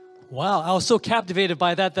Wow, I was so captivated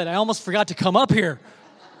by that I almost forgot to come up here.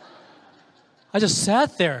 I just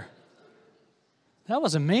sat there. That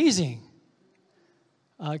was amazing.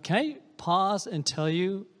 Can I pause and tell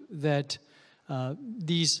you that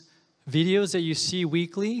these videos that you see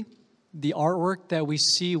weekly, the artwork that we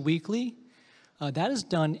see weekly, that is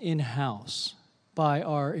done in-house by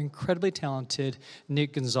our incredibly talented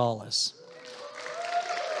Nick Gonzalez.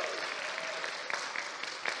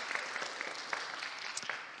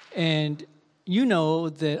 And you know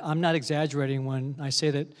that I'm not exaggerating when I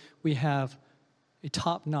say that we have a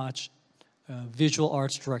top-notch visual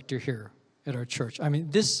arts director here at our church. I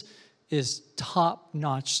mean, this is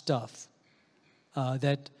top-notch stuff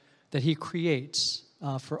that he creates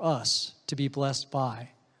for us to be blessed by.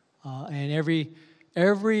 And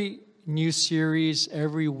every new series,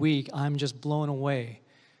 every week, I'm just blown away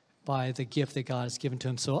by the gift that God has given to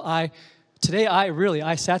him. So today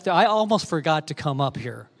I sat there. I almost forgot to come up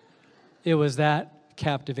here. It was that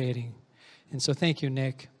captivating. And so thank you,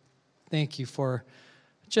 Nick. Thank you for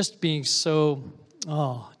just being so,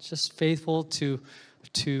 just faithful to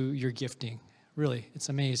your gifting. Really, it's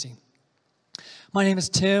amazing. My name is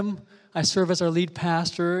Tim. I serve as our lead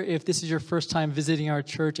pastor. If this is your first time visiting our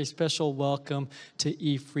church, a special welcome to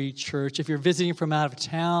E-Free Church. If you're visiting from out of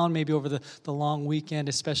town, maybe over the long weekend,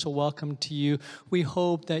 a special welcome to you. We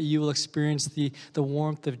hope that you will experience the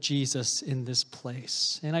warmth of Jesus in this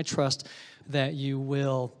place. And I trust that you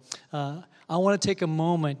will. I want to take a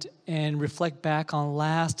moment and reflect back on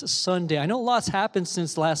last Sunday. I know a lot's happened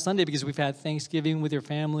since last Sunday because we've had Thanksgiving with your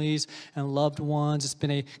families and loved ones. It's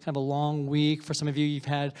been a kind of a long week. For some of you, you've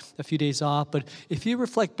had a few days off. But if you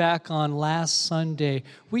reflect back on last Sunday,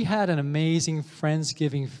 we had an amazing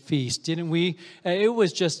Friendsgiving feast, didn't we? It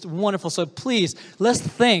was just wonderful. So please, let's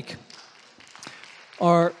thank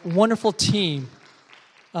our wonderful team.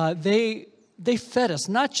 They fed us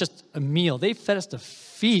not just a meal. They fed us a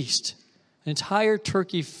feast. An entire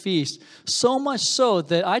turkey feast, so much so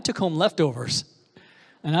that I took home leftovers.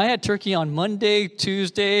 And I had turkey on Monday,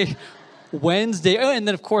 Tuesday, Wednesday, and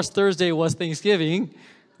then, of course, Thursday was Thanksgiving.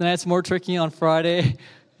 Then I had some more turkey on Friday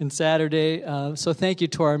and Saturday. So thank you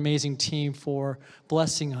to our amazing team for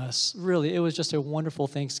blessing us. Really, it was just a wonderful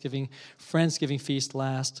Friendsgiving feast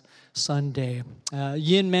last Sunday.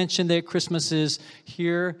 Yin mentioned that Christmas is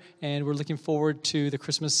here, and we're looking forward to the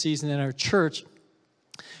Christmas season in our church.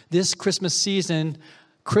 This Christmas season,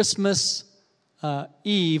 Christmas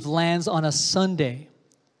Eve lands on a Sunday.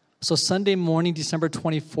 So Sunday morning, December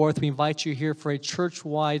 24th, we invite you here for a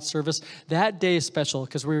church-wide service. That day is special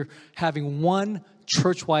because we're having one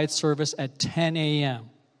church-wide service at 10 a.m.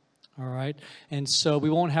 All right? And so we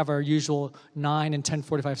won't have our usual 9 and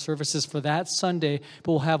 10:45 services for that Sunday,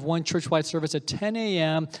 but we'll have one church-wide service at 10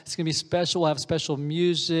 a.m. It's going to be special. We'll have special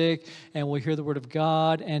music, and we'll hear the Word of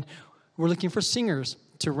God. And we're looking for singers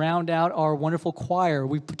to round out our wonderful choir.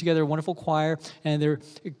 We put together a wonderful choir, and they're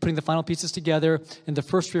putting the final pieces together. And the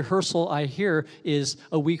first rehearsal I hear is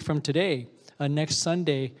a week from today, next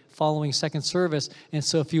Sunday, following second service. And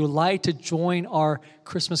so if you would like to join our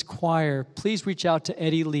Christmas choir, please reach out to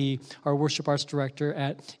Eddie Lee, our worship arts director,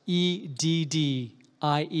 at EDDIEL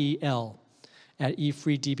at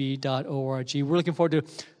efreedb.org. We're looking forward to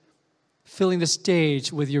filling the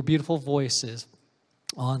stage with your beautiful voices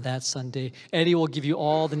on that Sunday. Eddie will give you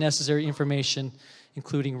all the necessary information,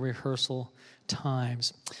 including rehearsal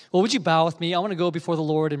times. Well, would you bow with me? I want to go before the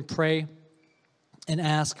Lord and pray and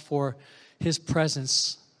ask for his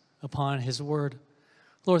presence upon his word.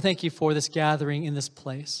 Lord, thank you for this gathering in this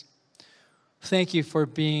place. Thank you for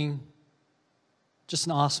being just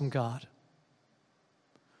an awesome God,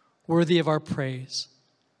 worthy of our praise,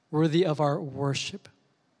 worthy of our worship.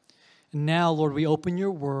 And now, Lord, we open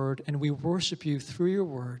your word and we worship you through your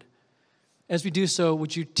word. As we do so,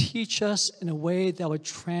 would you teach us in a way that would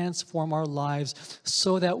transform our lives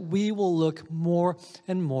so that we will look more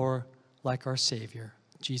and more like our Savior,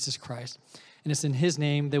 Jesus Christ. And it's in his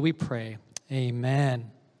name that we pray.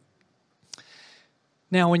 Amen.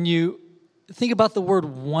 Now, when you think about the word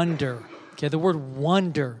wonder, the word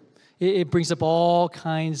wonder, it brings up all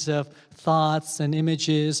kinds of thoughts and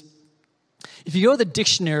images. If you go to the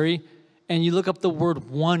dictionary and you look up the word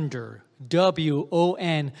wonder, WONDER,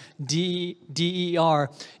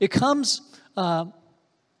 it comes,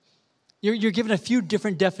 you're given a few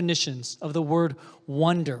different definitions of the word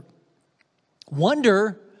wonder.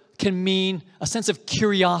 Wonder can mean a sense of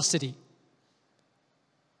curiosity.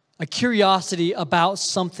 A curiosity about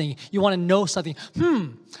something. You want to know something.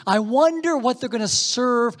 I wonder what they're going to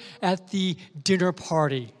serve at the dinner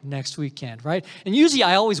party next weekend, right? And usually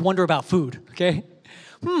I always wonder about food, okay?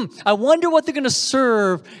 I wonder what they're going to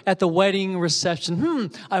serve at the wedding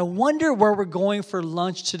reception. I wonder where we're going for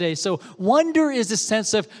lunch today. So wonder is a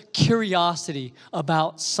sense of curiosity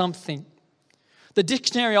about something. The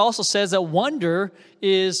dictionary also says that wonder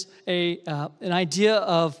is an idea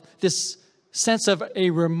of this sense of a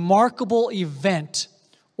remarkable event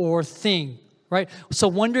or thing, right? So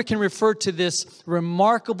wonder can refer to this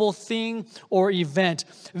remarkable thing or event.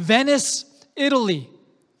 Venice, Italy,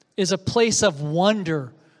 is a place of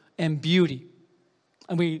wonder and beauty.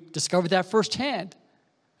 And we discovered that firsthand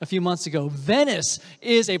a few months ago. Venice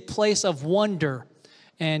is a place of wonder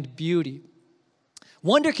and beauty.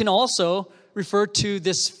 Wonder can also refer to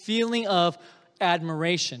this feeling of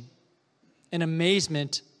admiration and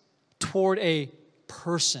amazement toward a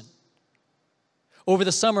person. Over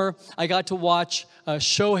the summer, I got to watch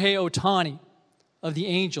Shohei Ohtani of the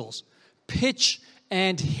Angels pitch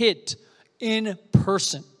and hit in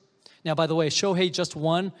person. Now, by the way, Shohei just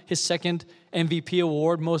won his second MVP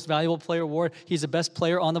award, Most Valuable Player award. He's the best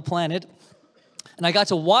player on the planet. And I got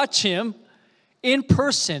to watch him in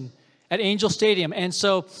person at Angel Stadium. And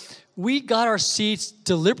so we got our seats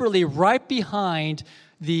deliberately right behind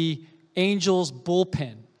the Angels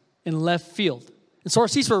bullpen in left field. And so our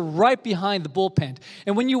seats were right behind the bullpen.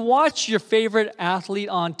 And when you watch your favorite athlete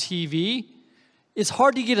on TV, it's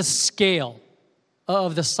hard to get a scale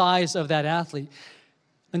of the size of that athlete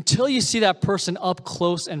until you see that person up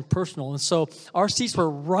close and personal. And so our seats were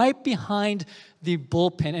right behind the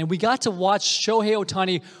bullpen, and we got to watch Shohei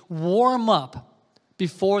Ohtani warm up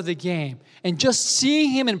before the game. And just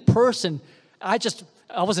seeing him in person, I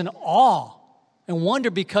was in awe and wonder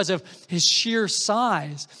because of his sheer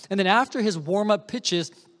size. And then after his warm-up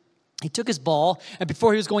pitches, he took his ball, and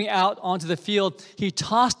before he was going out onto the field, he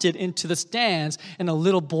tossed it into the stands, and a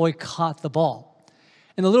little boy caught the ball.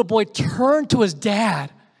 And the little boy turned to his dad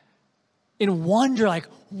in wonder, like,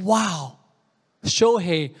 wow,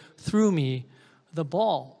 Shohei threw me the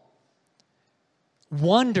ball.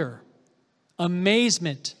 Wonder,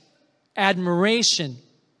 amazement, admiration,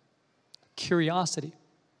 curiosity.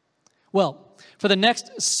 Well, for the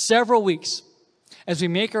next several weeks, as we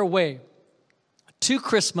make our way to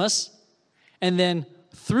Christmas, and then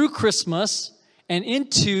through Christmas and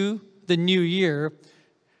into the new year,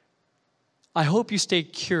 I hope you stay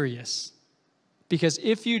curious, because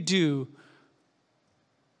if you do,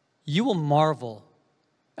 you will marvel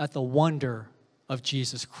at the wonder of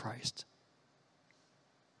Jesus Christ.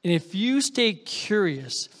 And if you stay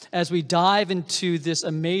curious as we dive into this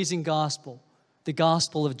amazing gospel, the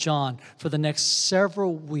Gospel of John, for the next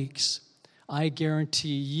several weeks, I guarantee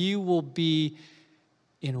you will be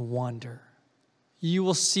in wonder. You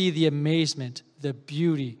will see the amazement, the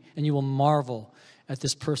beauty, and you will marvel at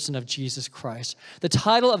this person of Jesus Christ. The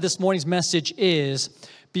title of this morning's message is,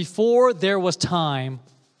 Before There Was Time,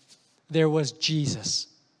 There Was Jesus.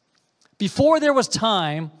 Before there was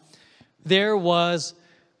time, there was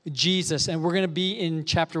Jesus. And we're going to be in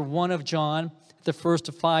chapter 1 of John, the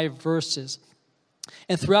first 5 verses.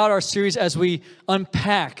 And throughout our series, as we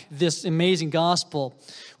unpack this amazing gospel,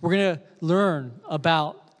 we're going to learn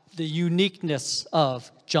about the uniqueness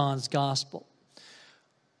of John's gospel.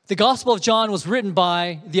 The Gospel of John was written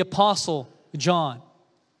by the Apostle John.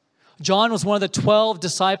 John was one of the 12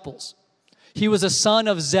 disciples. He was a son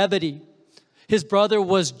of Zebedee. His brother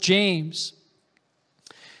was James.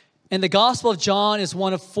 And the Gospel of John is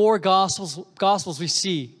one of 4 gospels we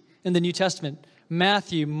see in the New Testament.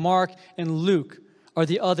 Matthew, Mark, and Luke are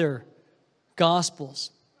the other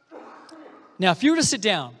gospels. Now, if you were to sit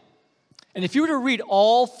down, and if you were to read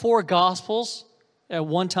all 4 gospels at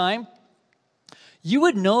one time, you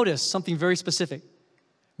would notice something very specific.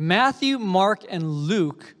 Matthew, Mark, and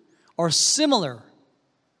Luke are similar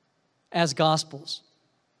as gospels.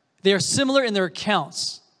 They are similar in their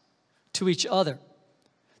accounts to each other.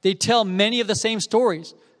 They tell many of the same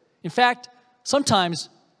stories. In fact, sometimes,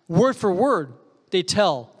 word for word, they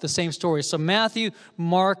tell the same stories. So Matthew,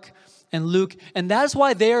 Mark, and Luke, and that's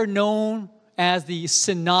why they are known as the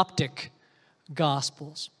synoptic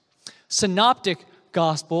gospels. Synoptic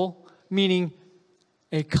gospel, meaning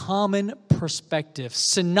a common perspective.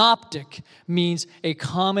 Synoptic means a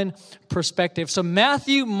common perspective. So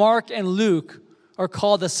Matthew, Mark, and Luke are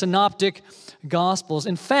called the synoptic gospels.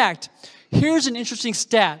 In fact, here's an interesting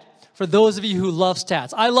stat for those of you who love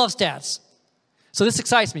stats. I love stats, so this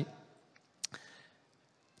excites me.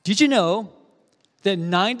 Did you know that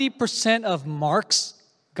 90% of Mark's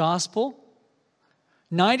gospel,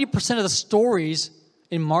 90% of the stories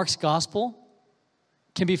in Mark's gospel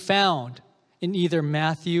can be found in either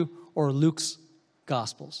Matthew or Luke's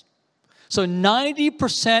gospels? So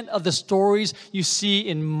 90% of the stories you see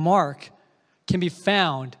in Mark can be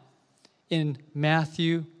found in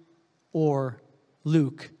Matthew or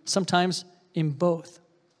Luke, sometimes in both.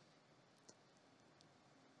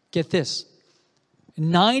 Get this,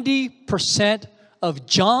 90% of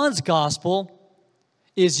John's gospel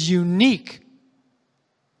is unique.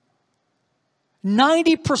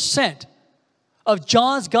 90% of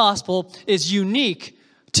John's gospel is unique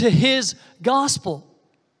to his gospel.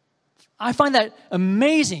 I find that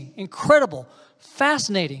amazing, incredible,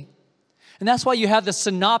 fascinating. And that's why you have the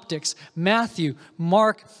synoptics, Matthew,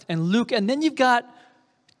 Mark, and Luke. And then you've got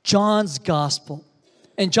John's gospel.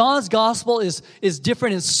 And John's gospel is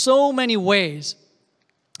different in so many ways.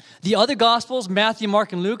 The other gospels, Matthew,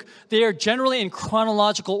 Mark, and Luke, they are generally in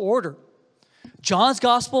chronological order. John's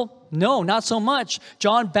gospel, no, not so much.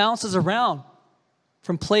 John bounces around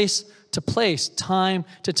from place to place, time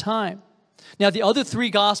to time. Now, the other three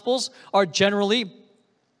gospels are generally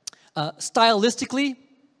stylistically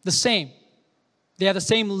the same. They have the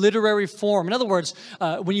same literary form. In other words,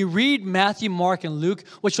 when you read Matthew, Mark, and Luke,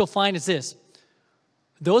 what you'll find is this.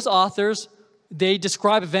 Those authors, they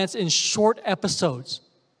describe events in short episodes.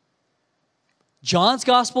 John's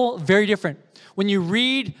gospel, very different. When you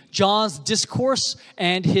read John's discourse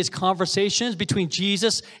and his conversations between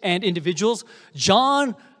Jesus and individuals,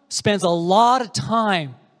 John spends a lot of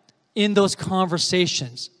time in those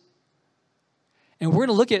conversations. And we're going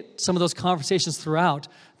to look at some of those conversations throughout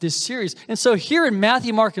this series. And so here in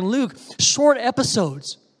Matthew, Mark, and Luke, short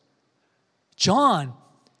episodes. John,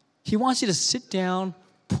 he wants you to sit down,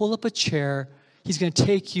 pull up a chair. He's going to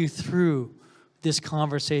take you through this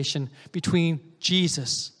conversation between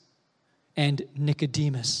Jesus and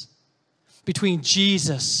Nicodemus, between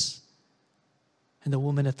Jesus and the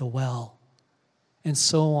woman at the well, and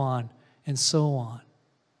so on and so on.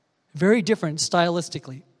 Very different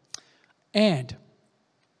stylistically. And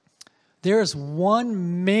there is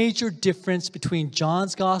one major difference between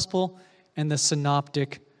John's gospel and the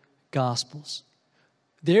synoptic gospels.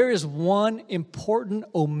 There is one important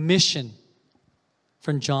omission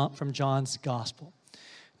from John's gospel.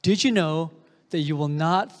 Did you know that you will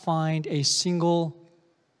not find a single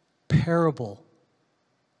parable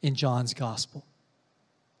in John's gospel?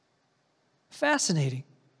 Fascinating.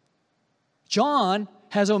 John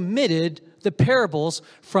has omitted the parables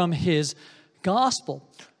from his gospel.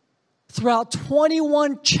 Throughout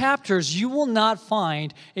 21 chapters, you will not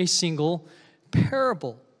find a single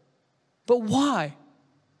parable. But why?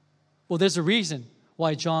 Well, there's a reason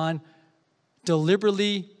why John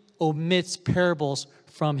deliberately omits parables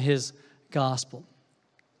from his gospel.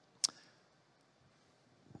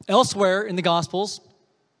 Elsewhere in the Gospels,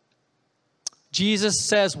 Jesus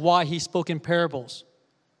says why he spoke in parables.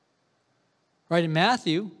 Right in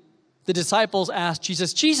Matthew, the disciples asked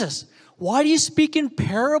Jesus, Jesus, why do you speak in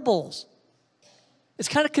parables? It's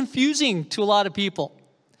kind of confusing to a lot of people.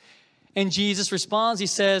 And Jesus responds, he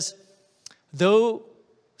says, though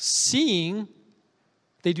seeing,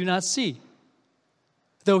 they do not see.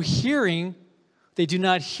 Though hearing, they do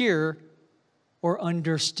not hear or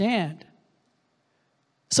understand.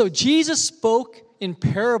 So Jesus spoke in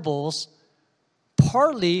parables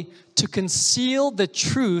partly to conceal the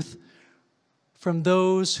truth from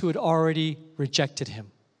those who had already rejected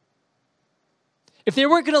him. If they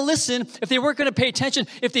weren't going to listen, if they weren't going to pay attention,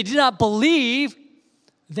 if they did not believe,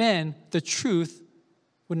 then the truth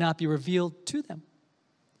would not be revealed to them.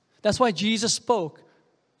 That's why Jesus spoke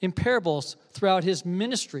in parables throughout his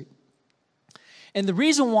ministry. And the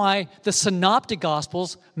reason why the synoptic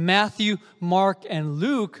gospels, Matthew, Mark, and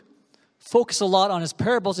Luke, focus a lot on his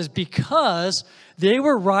parables is because they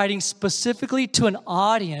were writing specifically to an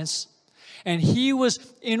audience, and he was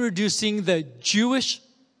introducing the Jewish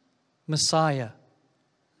Messiah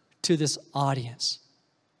to this audience.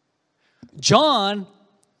 John,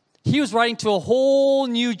 he was writing to a whole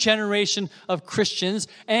new generation of Christians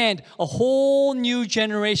and a whole new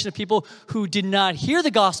generation of people who did not hear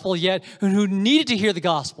the gospel yet and who needed to hear the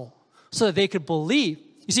gospel so that they could believe.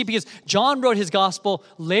 You see, because John wrote his gospel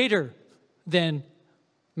later than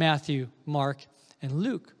Matthew, Mark, and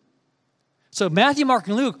Luke. So Matthew, Mark,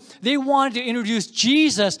 and Luke, they wanted to introduce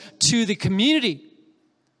Jesus to the community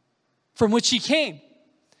from which he came.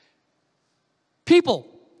 People,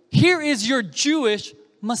 here is your Jewish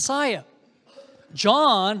Messiah.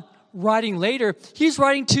 John, writing later, he's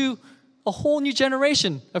writing to a whole new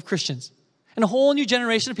generation of Christians and a whole new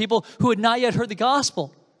generation of people who had not yet heard the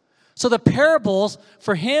gospel. So the parables,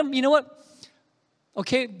 for him, you know what?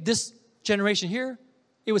 Okay, this generation here,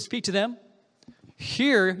 it would speak to them.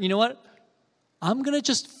 Here, you know what? I'm going to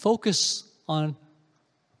just focus on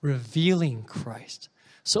revealing Christ.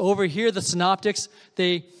 So over here, the synoptics,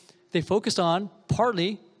 they focused on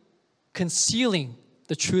partly concealing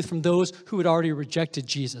the truth from those who had already rejected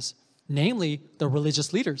Jesus, namely the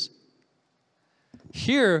religious leaders.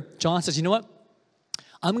 Here, John says, you know what?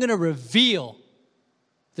 I'm going to reveal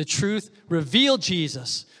the truth, reveal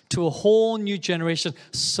Jesus to a whole new generation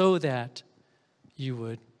so that you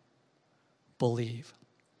would believe.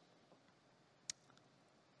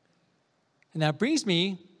 And that brings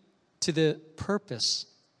me to the purpose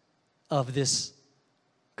of this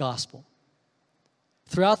gospel.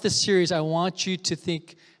 Throughout this series, I want you to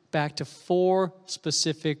think back to 4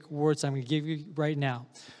 specific words I'm going to give you right now.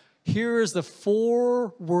 Here is the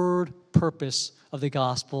 4-word purpose of the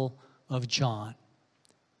Gospel of John.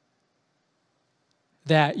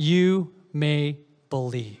 That you may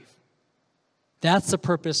believe. That's the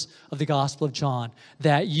purpose of the Gospel of John.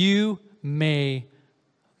 That you may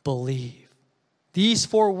believe. These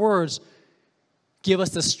 4 words give us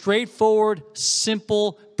the straightforward,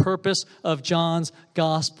 simple purpose of John's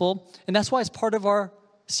Gospel. And that's why it's part of our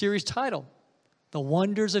series title. The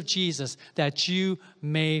wonders of Jesus, that you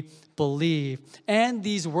may believe. And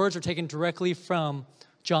these words are taken directly from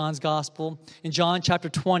John's Gospel. In John chapter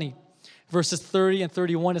 20, verses 30 and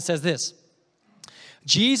 31, it says this.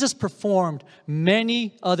 Jesus performed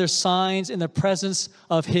many other signs in the presence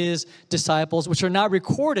of his disciples, which are not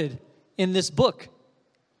recorded in this book.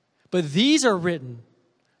 But these are written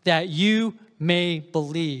that you may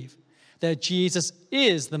believe that Jesus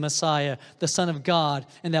is the Messiah, the Son of God,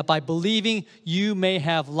 and that by believing you may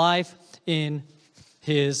have life in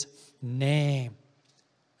his name.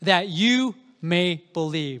 That you may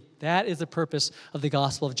believe. That is the purpose of the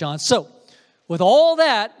Gospel of John. So, with all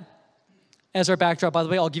that as our backdrop, by the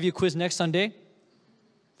way, I'll give you a quiz next Sunday.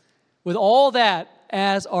 With all that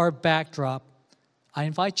as our backdrop, I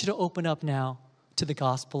invite you to open up now to the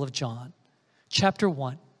Gospel of John, chapter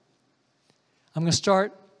 1. I'm going to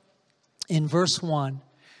start in verse 1,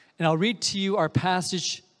 and I'll read to you our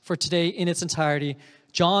passage for today in its entirety,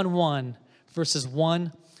 John 1, verses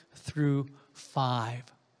 1 through 5.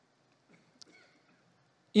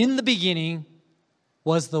 In the beginning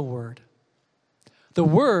was the Word. The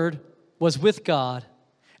Word was with God,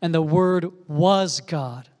 and the Word was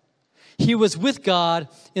God. He was with God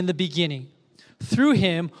in the beginning. Through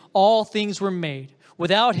him, all things were made.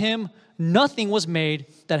 Without him, nothing was made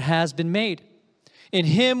that has been made. In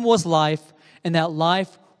him was life, and that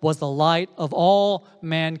life was the light of all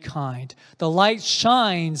mankind. The light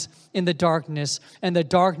shines in the darkness, and the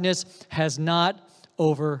darkness has not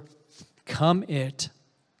overcome it.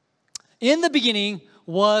 In the beginning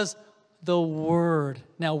was the Word.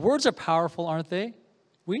 Now, words are powerful, aren't they?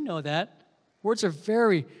 We know that. Words are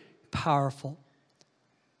very powerful.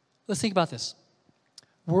 Let's think about this.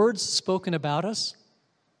 Words spoken about us,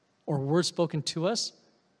 or words spoken to us,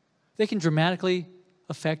 they can dramatically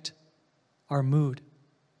affect our mood,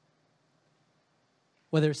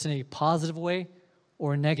 whether it's in a positive way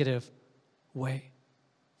or a negative way.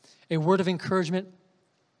 A word of encouragement,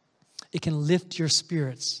 it can lift your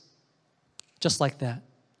spirits, just like that.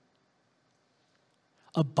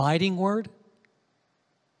 A biting word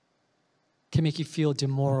can make you feel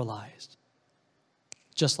demoralized,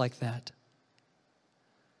 just like that.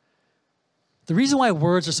 The reason why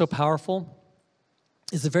words are so powerful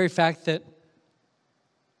is the very fact that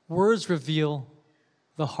words reveal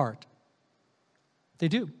the heart. They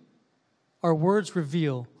do. Our words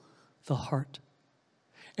reveal the heart.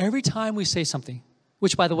 Every time we say something,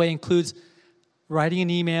 which, by the way, includes writing an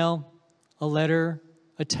email, a letter,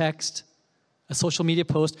 a text, a social media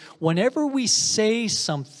post, whenever we say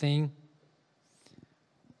something,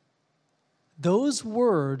 those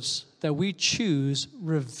words that we choose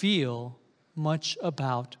reveal much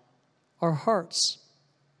about our hearts.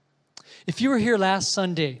 If you were here last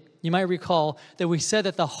Sunday, you might recall that we said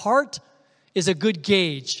that the heart is a good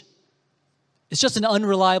gauge. It's just an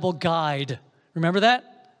unreliable guide. Remember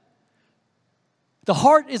that? The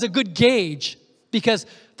heart is a good gauge because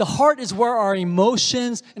the heart is where our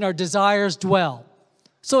emotions and our desires dwell.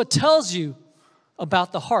 So it tells you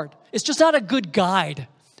about the heart. It's just not a good guide.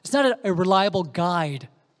 It's not a reliable guide.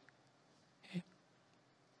 Okay.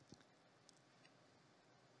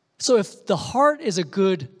 So if the heart is a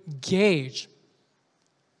good gauge,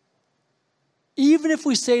 even if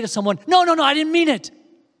we say to someone, no, I didn't mean it.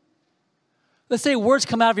 Let's say words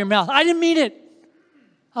come out of your mouth. I didn't mean it.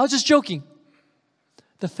 I was just joking.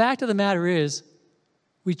 The fact of the matter is,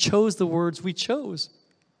 we chose the words we chose.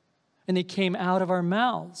 And they came out of our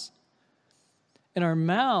mouths. And our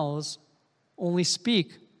mouths only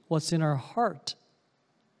speak what's in our heart.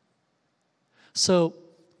 So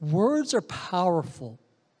words are powerful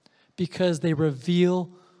because they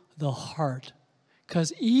reveal the heart.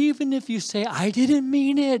 Because even if you say, I didn't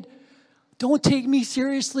mean it, Don't take me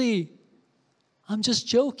seriously. I'm just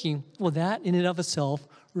joking. Well, that in and of itself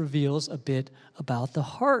reveals a bit about the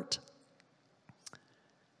heart.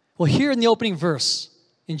 Well, here in the opening verse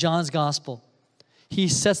in John's gospel, he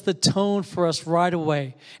sets the tone for us right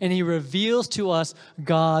away, and he reveals to us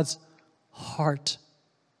God's heart.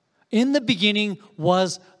 In the beginning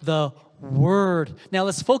was the Word. Now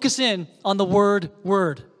let's focus in on the word,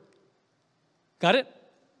 word. Got it?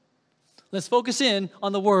 Let's focus in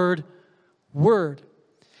on the word, word.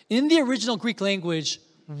 In the original Greek language,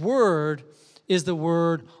 word is the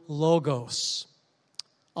word logos,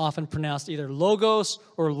 often pronounced either logos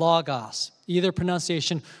or logos. Either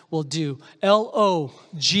pronunciation will do. L-O-G-O-S.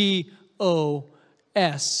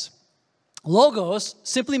 Logos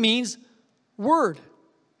simply means word.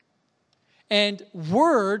 And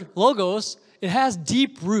word, logos, it has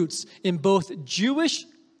deep roots in both Jewish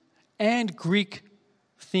and Greek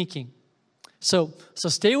thinking. So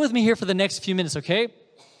stay with me here for the next few minutes, okay?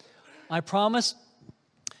 I promise.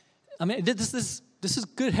 I mean, this is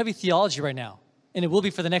good, heavy theology right now, and it will be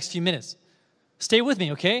for the next few minutes. Stay with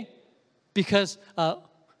me, okay? Because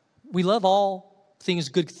we love all things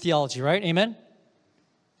good theology, right? Amen?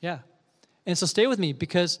 Yeah. And so stay with me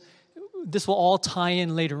because this will all tie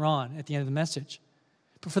in later on at the end of the message.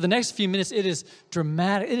 But for the next few minutes, it is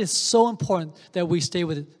dramatic. It is so important that we stay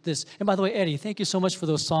with this. And by the way, Eddie, thank you so much for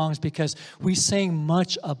those songs because we sang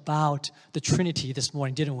much about the Trinity this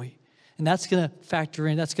morning, didn't we? And that's going to factor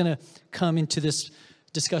in. That's going to come into this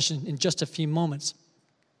discussion in just a few moments.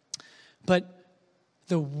 But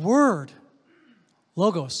the word,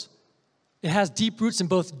 logos, it has deep roots in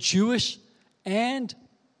both Jewish and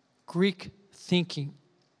Greek thinking.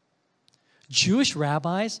 Jewish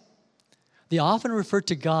rabbis, they often refer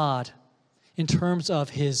to God in terms of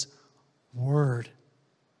His Word.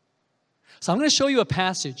 So I'm going to show you a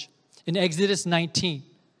passage in Exodus 19,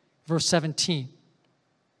 verse 17.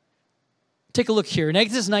 Take a look here. In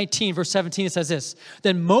Exodus 19, verse 17, it says this.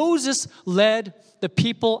 Then Moses led the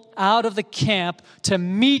people out of the camp to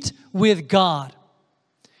meet with God.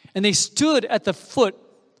 And they stood at the foot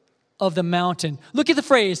of the mountain. Look at the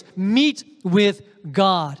phrase, meet with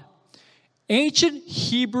God. Ancient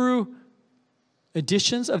Hebrew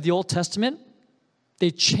editions of the Old Testament,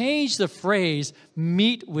 they changed the phrase,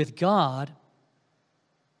 meet with God,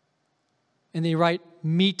 and they write,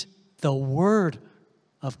 meet the Word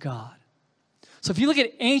of God. So if you look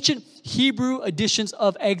at ancient Hebrew editions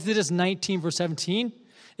of Exodus 19, verse 17,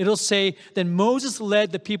 it'll say, then Moses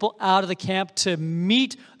led the people out of the camp to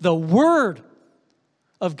meet the Word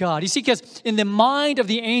of God. You see, because in the mind of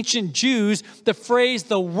the ancient Jews, the phrase,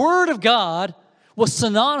 the Word of God, was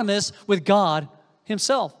synonymous with God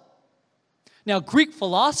Himself. Now, Greek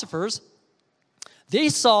philosophers, they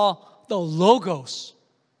saw the logos,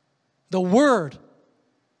 the Word,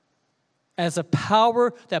 as a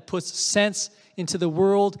power that puts sense into the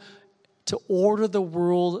world to order the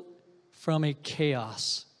world from a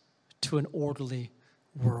chaos to an orderly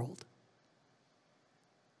world.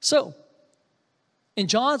 So, in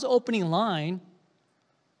John's opening line,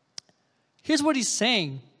 here's what he's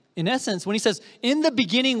saying. In essence, when he says, in the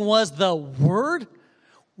beginning was the Word,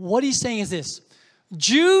 what he's saying is this.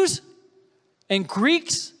 Jews and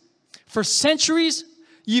Greeks, for centuries,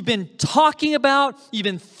 you've been talking about, you've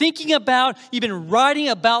been thinking about, you've been writing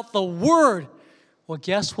about the Word. Well,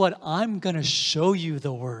 guess what? I'm going to show you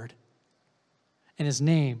the Word. And His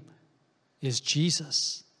name is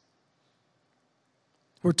Jesus.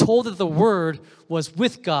 We're told that the Word was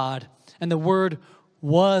with God, and the Word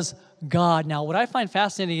was God. Now, what I find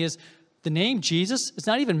fascinating is the name Jesus is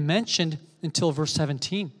not even mentioned until verse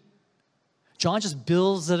 17. John just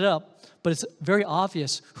builds it up, but it's very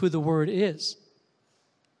obvious who the Word is.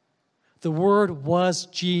 The Word was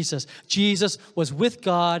Jesus. Jesus was with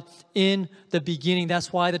God in the beginning.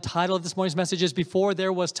 That's why the title of this morning's message is Before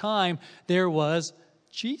There Was Time, There Was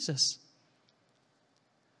Jesus.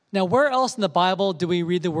 Now, where else in the Bible do we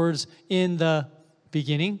read the words in the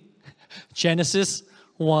beginning? Genesis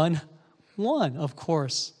 1:1, of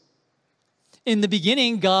course. In the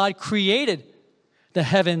beginning, God created the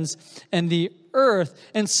heavens and the earth.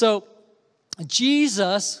 And so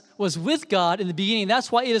Jesus was with God in the beginning.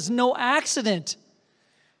 That's why it is no accident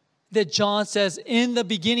that John says, in the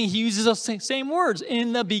beginning, he uses those same words.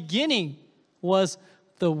 In the beginning was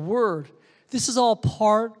the Word. This is all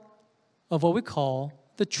part of what we call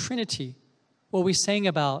the Trinity, what we sang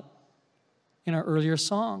about in our earlier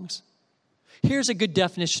songs. Here's a good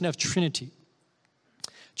definition of Trinity.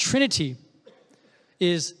 Trinity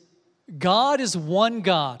is God is one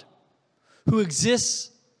God who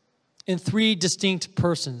exists in three distinct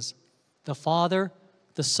persons, the Father,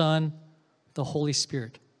 the Son, the Holy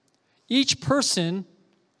Spirit. Each person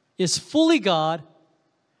is fully God,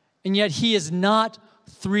 and yet he is not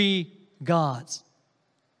three gods,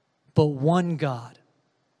 but one God.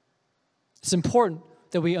 It's important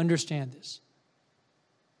that we understand this.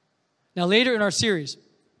 Now, later in our series,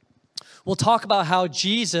 we'll talk about how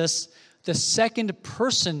Jesus, the second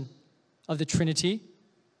person of the Trinity,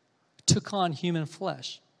 took on human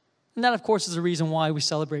flesh. And that, of course, is the reason why we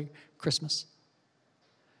celebrate Christmas.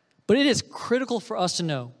 But it is critical for us to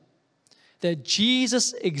know that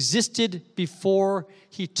Jesus existed before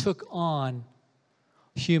he took on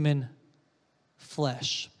human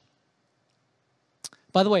flesh.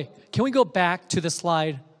 By the way, can we go back to the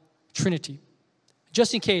slide Trinity?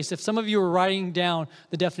 Just in case, if some of you are writing down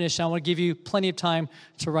the definition, I want to give you plenty of time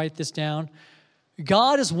to write this down.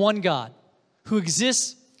 God is one God who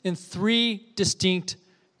exists in three distinct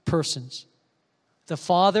persons: the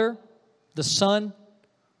Father, the Son,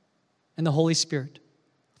 and the Holy Spirit.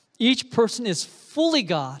 Each person is fully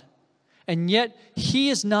God, and yet he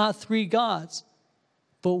is not three gods,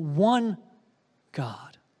 but one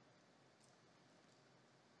God.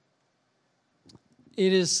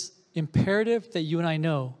 It is imperative that you and I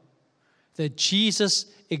know that Jesus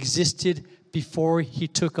existed before he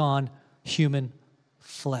took on human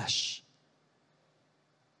flesh.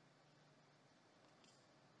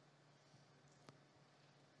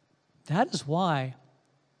 That is why,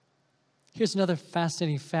 here's another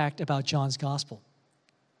fascinating fact about John's gospel.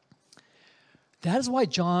 That is why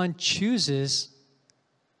John chooses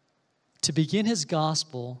to begin his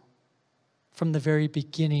gospel from the very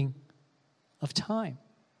beginning of time.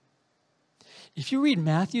 If you read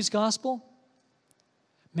Matthew's gospel,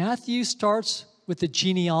 Matthew starts with the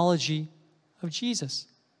genealogy of Jesus.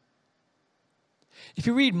 If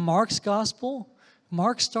you read Mark's gospel,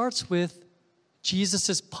 Mark starts with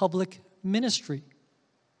Jesus' public ministry.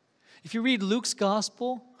 If you read Luke's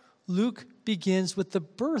gospel, Luke begins with the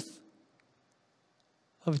birth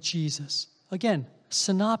of Jesus. Again,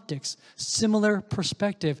 synoptics, similar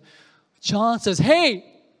perspective. John says, hey,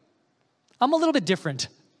 I'm a little bit different.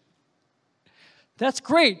 That's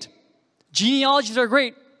great. Genealogies are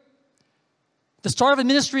great. The start of a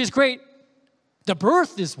ministry is great. The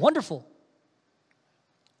birth is wonderful.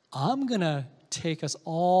 I'm going to take us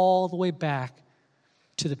all the way back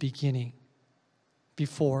to the beginning,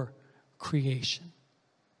 before creation.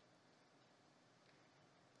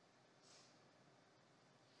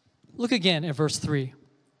 Look again at verse 3.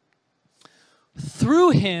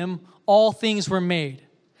 Through him all things were made.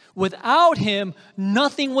 Without him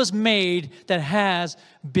nothing was made that has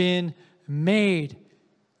been made.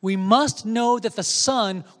 We must know that the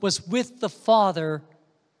Son was with the Father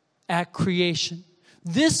at creation.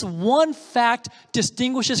 This one fact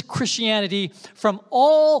distinguishes Christianity from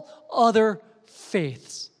all other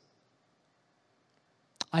faiths.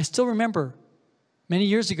 I still remember many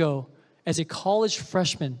years ago as a college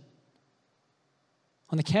freshman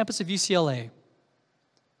on the campus of UCLA,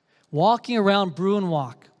 walking around Bruin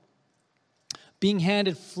Walk, being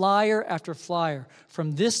handed flyer after flyer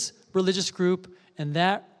from this religious group and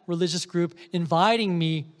that religious group, inviting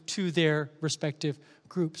me to their respective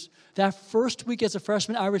groups. That first week as a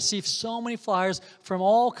freshman, I received so many flyers from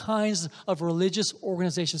all kinds of religious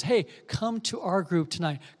organizations. Hey, come to our group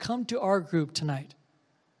tonight. Come to our group tonight.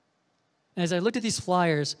 And as I looked at these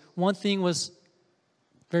flyers, one thing was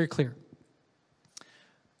very clear.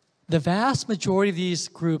 The vast majority of these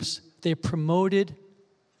groups, they promoted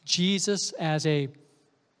Jesus as a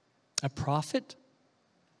prophet,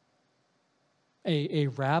 a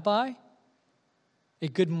rabbi, a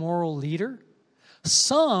good moral leader.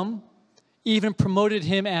 Some even promoted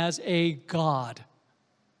him as a God,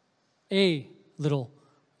 a little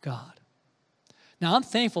God. Now, I'm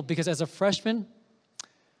thankful because as a freshman,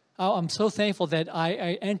 I'm so thankful that I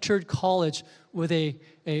entered college with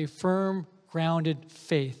a firm, grounded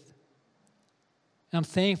faith. And I'm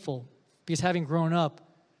thankful because having grown up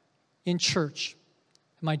in church,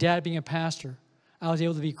 my dad being a pastor, I was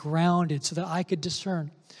able to be grounded so that I could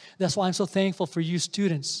discern. That's why I'm so thankful for you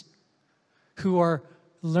students who are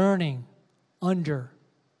learning under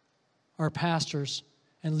our pastors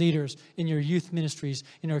and leaders in your youth ministries,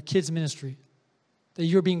 in our kids' ministry, that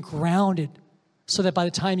you're being grounded so that by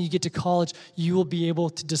the time you get to college, you will be able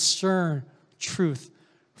to discern truth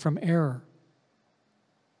from error.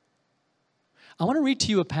 I want to read to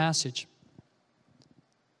you a passage,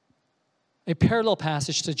 a parallel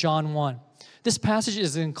passage to John 1. This passage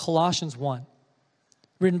is in Colossians 1,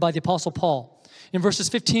 written by the Apostle Paul. In verses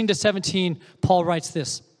 15 to 17, Paul writes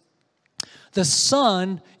this: "The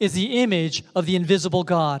Son is the image of the invisible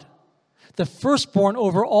God, the firstborn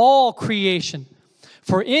over all creation.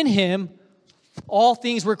 For all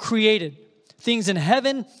things were created. Things in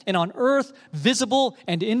heaven and on earth, visible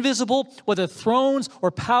and invisible, whether thrones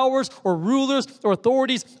or powers or rulers or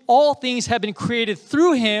authorities, all things have been created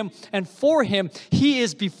through him and for him. He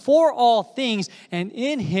is before all things, and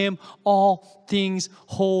in him all things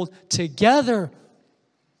hold together.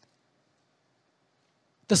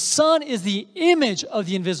 The Son is the image of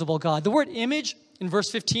the invisible God. The word image in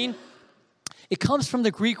verse 15, it comes from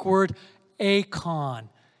the Greek word eikon,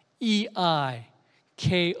 E-I-K-O-N.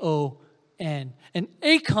 And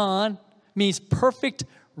eikon means perfect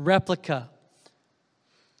replica.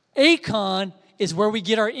 Eikon is where we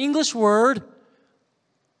get our English word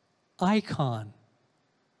icon.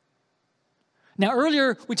 Now,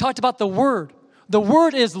 earlier we talked about the word. The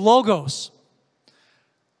word is logos.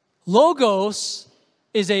 Logos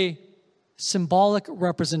is a symbolic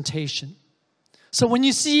representation. So when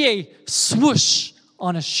you see a swoosh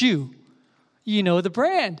on a shoe, you know the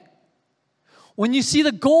brand. When you see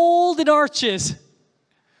the golden arches,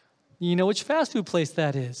 you know which fast food place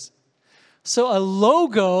that is. So a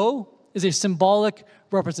logo is a symbolic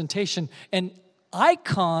representation. An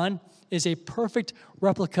icon is a perfect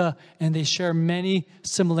replica, and they share many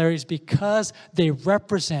similarities because they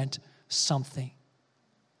represent something.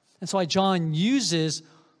 That's why John uses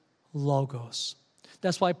logos.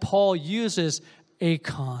 That's why Paul uses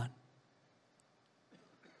eikon.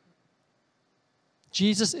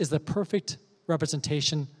 Jesus is the perfect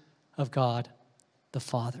representation of God the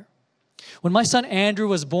Father. When my son Andrew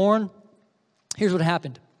was born, here's what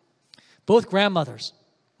happened. Both grandmothers,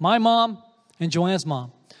 my mom and Joanne's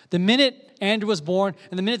mom, the minute Andrew was born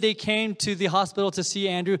and the minute they came to the hospital to see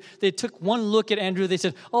Andrew, they took one look at Andrew. They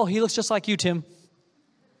said, "Oh, he looks just like you, Tim."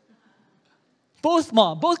 Both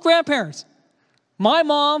grandparents, my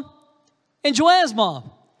mom and Joanne's mom,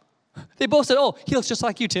 they both said, "Oh, he looks just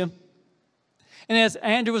like you, Tim." And as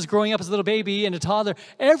Andrew was growing up as a little baby and a toddler,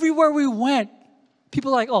 everywhere we went,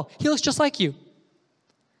 people were like, "Oh, he looks just like you.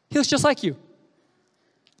 He looks just like you."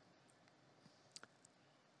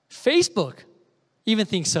 Facebook even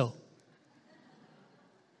thinks so.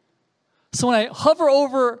 So when I hover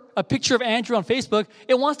over a picture of Andrew on Facebook,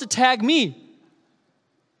 it wants to tag me.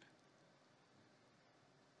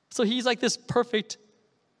 So he's like this perfect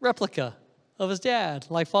replica of his dad,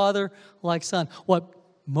 like father, like son. What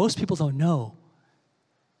most people don't know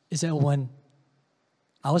is that when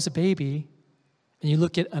I was a baby, and you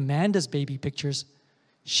look at Amanda's baby pictures,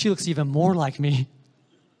 she looks even more like me.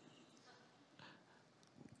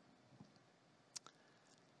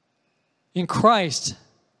 In Christ,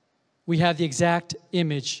 we have the exact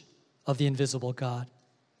image of the invisible God.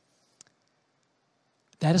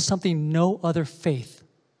 That is something no other faith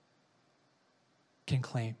can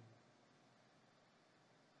claim.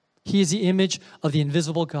 He is the image of the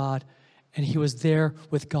invisible God, and he was there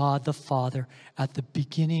with God the Father at the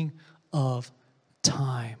beginning of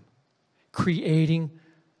time, creating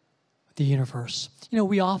the universe. You know,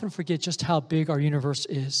 we often forget just how big our universe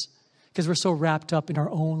is because we're so wrapped up in our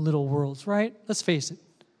own little worlds, right? Let's face it.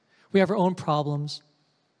 We have our own problems.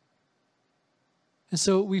 And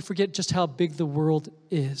so we forget just how big the world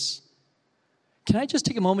is. Can I just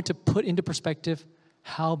take a moment to put into perspective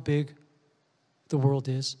how big the world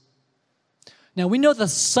is? Now, we know the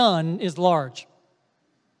sun is large.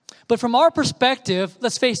 But from our perspective,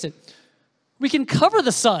 let's face it, we can cover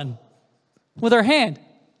the sun with our hand,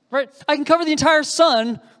 right? I can cover the entire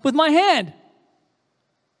sun with my hand.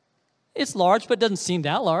 It's large, but it doesn't seem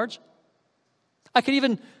that large. I could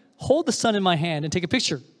even hold the sun in my hand and take a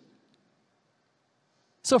picture.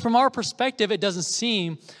 So from our perspective, it doesn't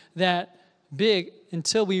seem that big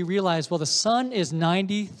until we realize, well, the sun is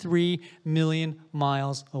 93 million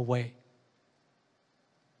miles away.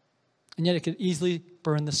 And yet it could easily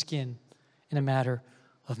burn the skin in a matter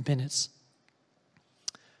of minutes.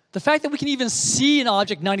 The fact that we can even see an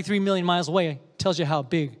object 93 million miles away tells you how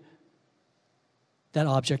big that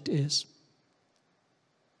object is.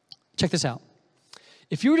 Check this out.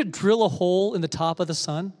 If you were to drill a hole in the top of the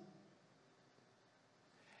sun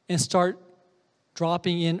and start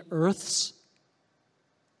dropping in Earths,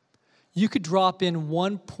 you could drop in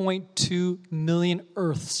 1.2 million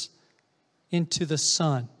Earths into the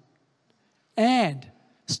sun and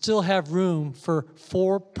still have room for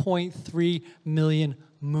 4.3 million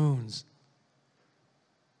moons.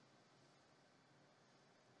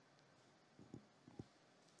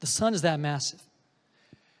 The sun is that massive.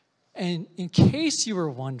 And in case you were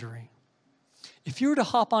wondering, if you were to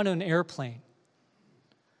hop onto an airplane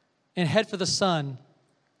and head for the sun,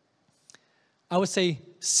 I would say,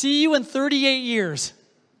 see you in 38 years.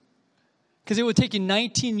 Because it would take you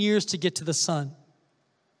 19 years to get to the sun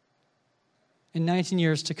and 19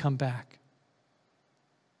 years to come back.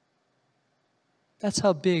 That's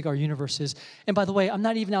how big our universe is. And by the way, I'm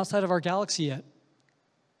not even outside of our galaxy yet.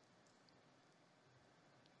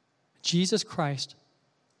 Jesus Christ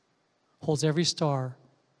holds every star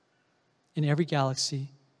in every galaxy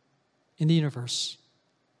in the universe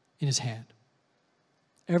in his hand.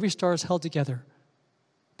 Every star is held together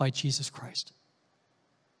by Jesus Christ.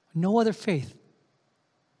 No other faith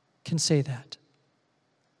can say that.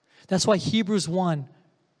 That's why Hebrews 1,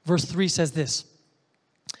 verse 3 says this.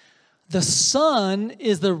 The sun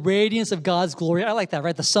is the radiance of God's glory. I like that,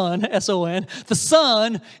 right? The sun, S-O-N. The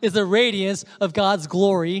sun is the radiance of God's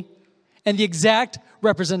glory and the exact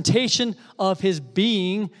representation of his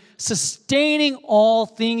being, sustaining all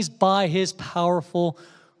things by his powerful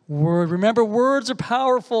word. Remember, words are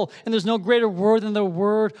powerful, and there's no greater word than the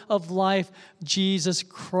word of life, Jesus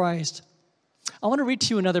Christ. I want to read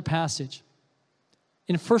to you another passage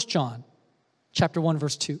in 1 John chapter 1,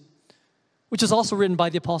 verse 2, which is also written by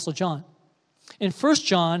the Apostle John. In 1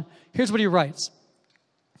 John, here's what he writes.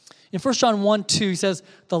 In 1 John 1, 2, he says,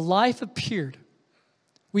 the life appeared.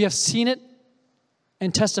 We have seen it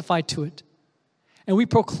and testified to it. And we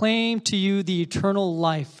proclaim to you the eternal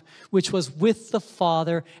life, which was with the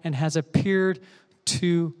Father and has appeared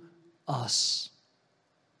to us.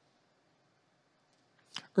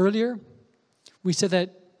 Earlier, we said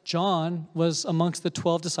that John was amongst the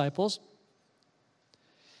 12 disciples.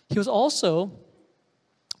 He was also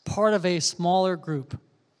part of a smaller group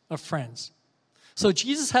of friends. So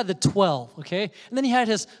Jesus had the 12, okay? And then he had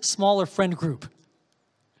his smaller friend group.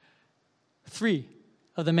 3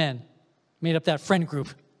 of the men made up that friend group.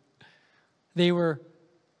 They were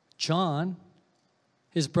John,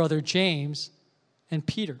 his brother James, and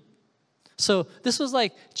Peter. So this was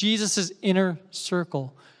like Jesus' inner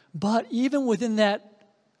circle. But even within that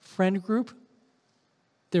friend group,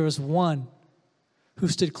 there was one who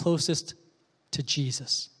stood closest to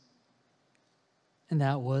Jesus. And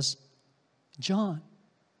that was John.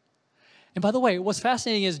 And by the way, what's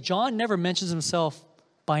fascinating is John never mentions himself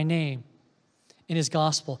by name in his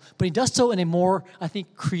gospel, but he does so in a more, I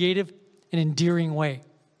think, creative and endearing way.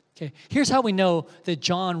 Okay, here's how we know that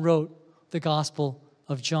John wrote the Gospel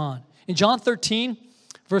of John. In John 13,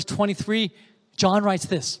 verse 23, John writes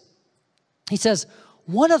this. He says,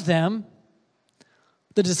 one of them,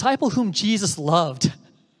 the disciple whom Jesus loved,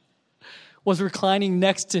 was reclining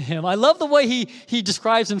next to him. I love the way he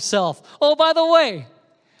describes himself. Oh, by the way,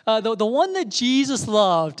 the one that Jesus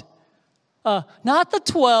loved, not the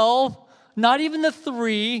 12, not even the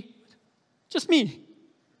 3, just me.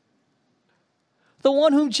 The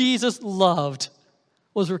one whom Jesus loved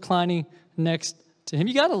was reclining next to him.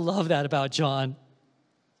 You got to love that about John.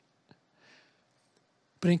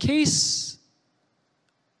 But in case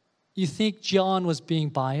you think John was being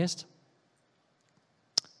biased,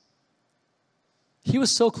 he was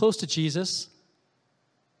so close to Jesus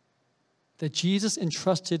that Jesus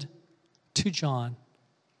entrusted to John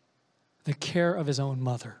the care of his own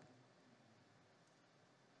mother.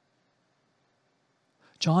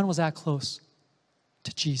 John was that close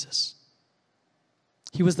to Jesus.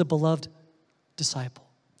 He was the beloved disciple.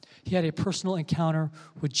 He had a personal encounter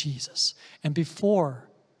with Jesus. And before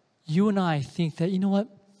you and I think that, you know what,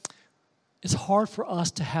 it's hard for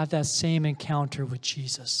us to have that same encounter with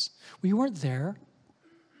Jesus. We weren't there.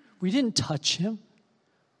 We didn't touch him.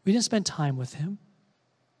 We didn't spend time with him.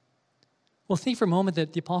 Well, think for a moment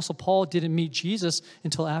that the Apostle Paul didn't meet Jesus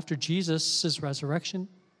until after Jesus' resurrection.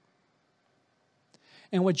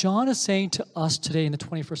 And what John is saying to us today in the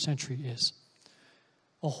 21st century is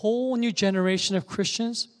a whole new generation of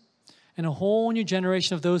Christians and a whole new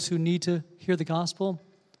generation of those who need to hear the gospel,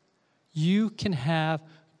 you can have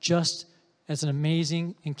just as an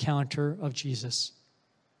amazing encounter of Jesus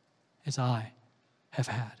as I have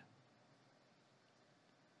had.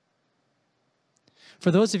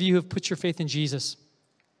 For those of you who have put your faith in Jesus,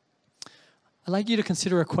 I'd like you to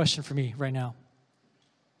consider a question for me right now.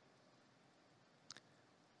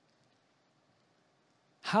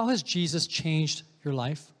 How has Jesus changed your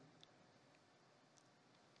life?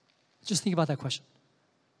 Just think about that question.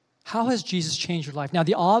 How has Jesus changed your life? Now,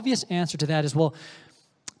 the obvious answer to that is, well,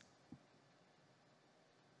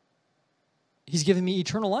 he's given me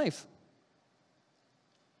eternal life.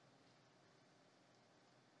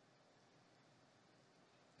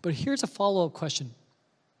 But here's a follow-up question.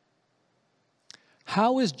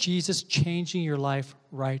 How is Jesus changing your life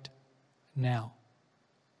right now?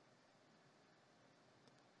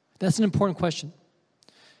 That's an important question.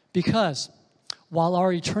 Because while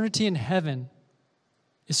our eternity in heaven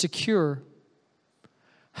is secure,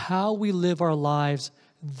 how we live our lives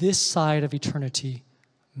this side of eternity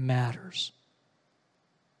matters.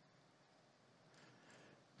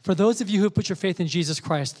 For those of you who have put your faith in Jesus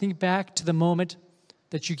Christ, think back to the moment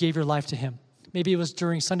that you gave your life to him. Maybe it was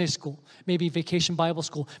during Sunday school, maybe vacation Bible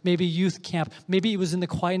school, maybe youth camp, maybe it was in the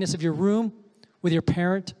quietness of your room with your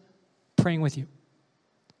parent praying with you.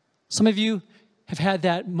 Some of you have had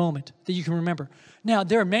that moment that you can remember. Now,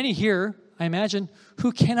 there are many here, I imagine,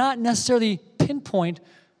 who cannot necessarily pinpoint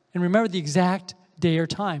and remember the exact day or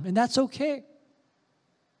time, and that's okay.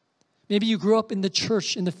 Maybe you grew up in the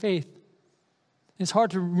church, in the faith. It's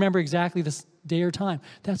hard to remember exactly this day or time.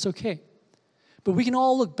 That's okay. But we can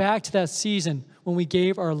all look back to that season when we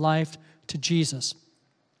gave our life to Jesus.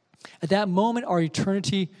 At that moment, our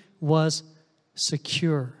eternity was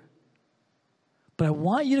secure. But I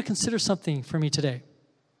want you to consider something for me today.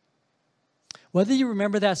 Whether you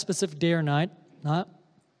remember that specific day or not,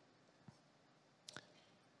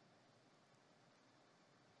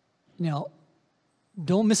 now,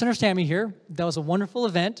 don't misunderstand me here. That was a wonderful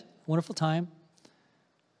event, wonderful time.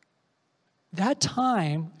 That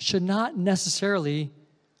time should not necessarily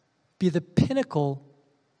be the pinnacle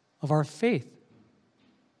of our faith.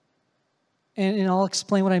 And I'll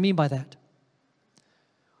explain what I mean by that.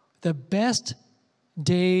 The best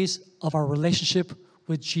days of our relationship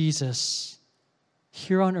with Jesus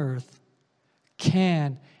here on earth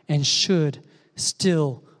can and should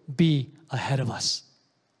still be ahead of us.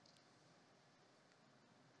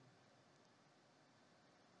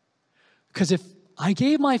 Because if I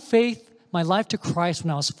gave my life to Christ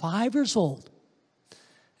when I was 5 years old,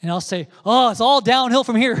 and I'll say, oh, it's all downhill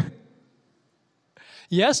from here.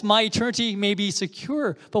 Yes, my eternity may be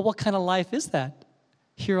secure, but what kind of life is that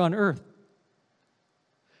here on earth?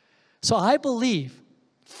 So I believe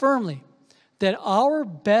firmly that our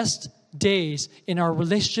best days in our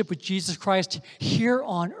relationship with Jesus Christ here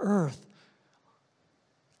on earth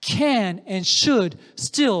can and should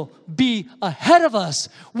still be ahead of us,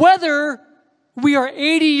 whether we are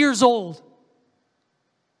 80 years old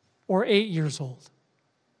or 8 years old.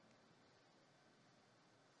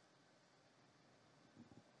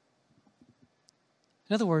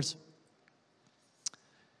 In other words,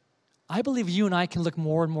 I believe you and I can look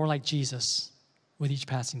more and more like Jesus with each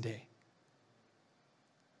passing day.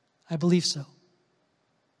 I believe so.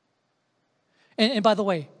 And by the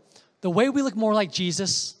way we look more like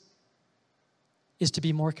Jesus is to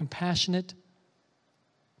be more compassionate,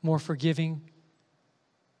 more forgiving,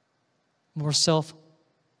 more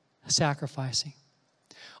self-sacrificing.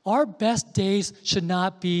 Our best days should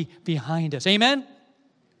not be behind us. Amen?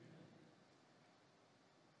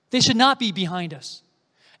 They should not be behind us.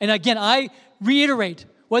 And again, I reiterate,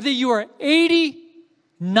 whether you are 80,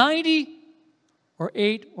 90, or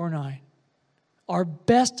 8 or 9, our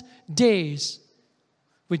best days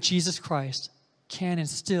with Jesus Christ can and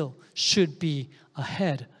still should be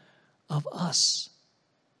ahead of us.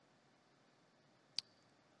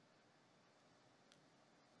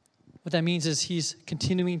 What that means is he's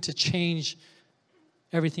continuing to change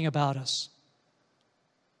everything about us.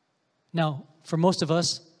 Now, for most of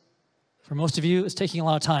us, for most of you, it's taking a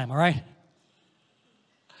lot of time, all right?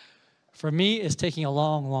 For me, it's taking a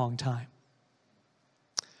long, long time.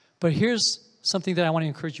 But here's something that I want to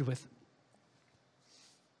encourage you with.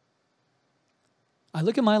 I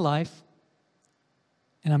look at my life,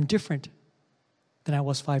 and I'm different than I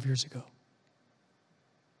was 5 years ago.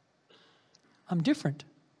 I'm different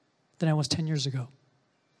than I was 10 years ago.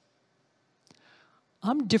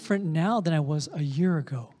 I'm different now than I was a year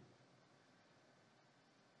ago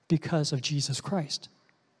because of Jesus Christ.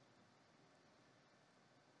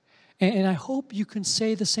 And I hope you can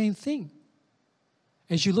say the same thing.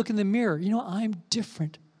 As you look in the mirror, I'm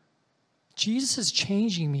different. Jesus is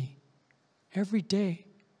changing me every day.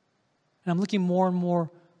 And I'm looking more and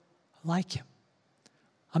more like him.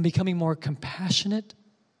 I'm becoming more compassionate.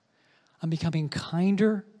 I'm becoming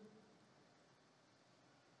kinder.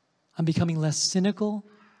 I'm becoming less cynical.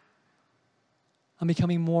 I'm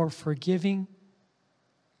becoming more forgiving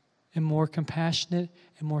and more compassionate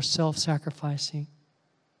and more self-sacrificing.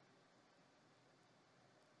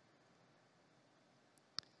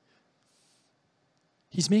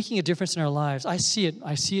 He's making a difference in our lives. I see it.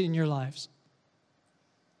 I see it in your lives.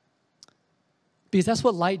 Because that's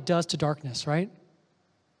what light does to darkness, right?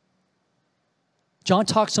 John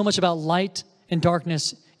talks so much about light and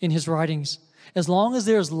darkness in his writings. As long as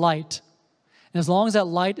there's light, and as long as that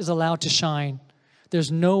light is allowed to shine,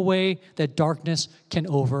 there's no way that darkness can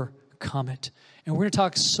overcome it. And we're going to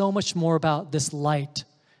talk so much more about this light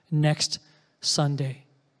next Sunday.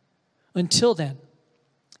 Until then,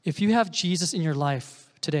 if you have Jesus in your life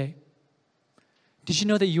today, did you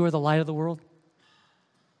know that you are the light of the world?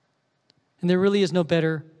 And there really is no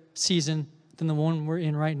better season than the one we're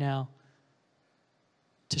in right now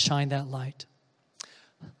to shine that light.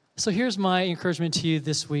 So here's my encouragement to you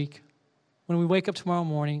this week. When we wake up tomorrow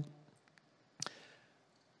morning,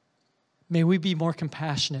 may we be more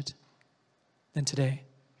compassionate than today,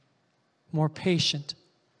 more patient,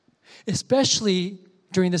 especially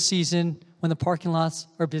during the season when the parking lots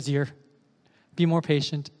are busier. Be more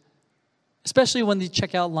patient, especially when the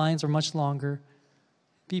checkout lines are much longer.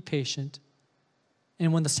 Be patient.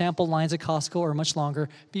 And when the sample lines at Costco are much longer,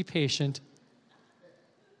 be patient.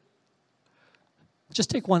 Just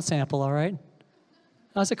take one sample, all right?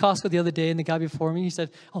 I was at Costco the other day, and the guy before me, he said,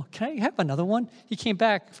 "Oh, can I have another one?" He came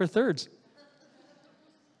back for thirds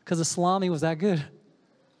because the salami was that good.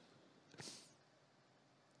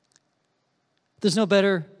 There's no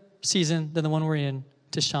better season than the one we're in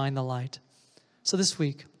to shine the light. So this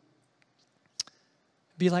week,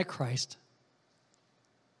 be like Christ.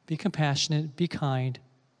 Be compassionate, be kind,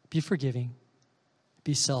 be forgiving,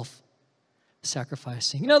 be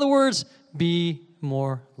self-sacrificing. In other words, be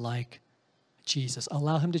more like Jesus.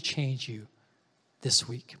 Allow him to change you this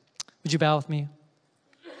week. Would you bow with me?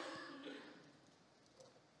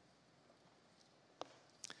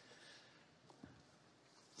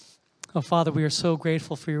 Oh, Father, we are so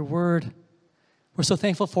grateful for your word. We're so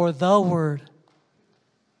thankful for the word.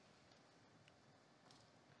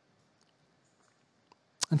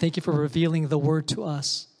 And thank you for revealing the word to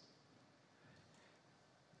us.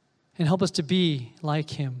 And help us to be like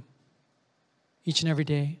him each and every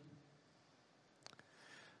day.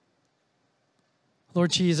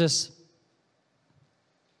 Lord Jesus,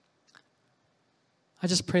 I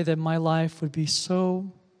just pray that my life would be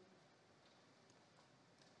so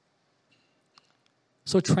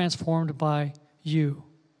transformed by you,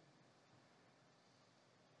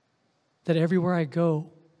 that everywhere I go,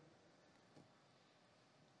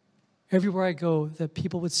 that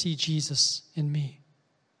people would see Jesus in me.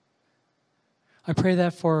 I pray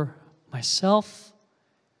that for myself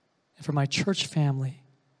and for my church family,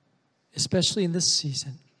 especially in this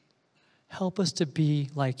season. Help us to be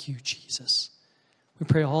like you, Jesus. We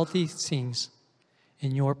pray all these things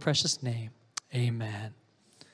in your precious name. Amen.